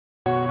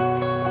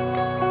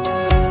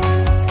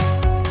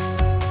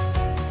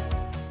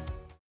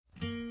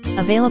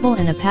Available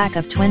in a pack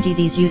of 20,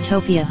 these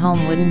Utopia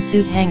home wooden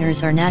suit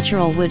hangers are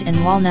natural wood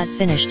and walnut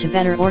finish to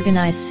better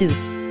organize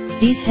suits.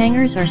 These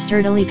hangers are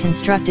sturdily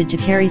constructed to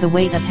carry the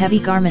weight of heavy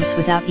garments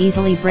without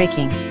easily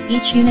breaking.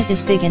 Each unit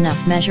is big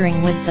enough,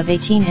 measuring width of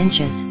 18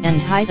 inches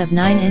and height of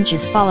 9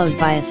 inches, followed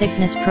by a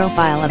thickness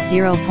profile of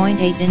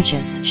 0.8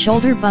 inches.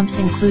 Shoulder bumps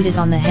included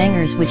on the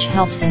hangers, which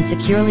helps in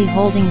securely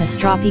holding the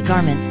stroppy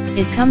garments.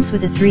 It comes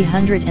with a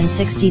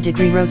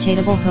 360-degree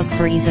rotatable hook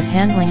for ease of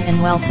handling and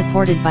well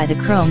supported by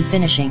the chrome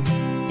finishing.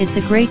 It's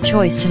a great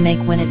choice to make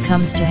when it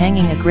comes to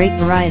hanging a great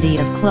variety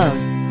of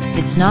clothes.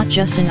 It's not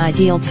just an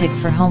ideal pick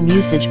for home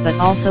usage but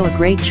also a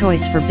great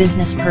choice for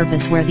business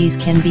purpose, where these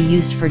can be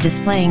used for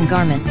displaying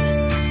garments.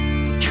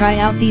 Try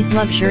out these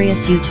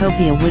luxurious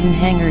Utopia wooden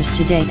hangers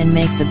today and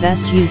make the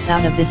best use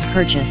out of this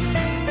purchase.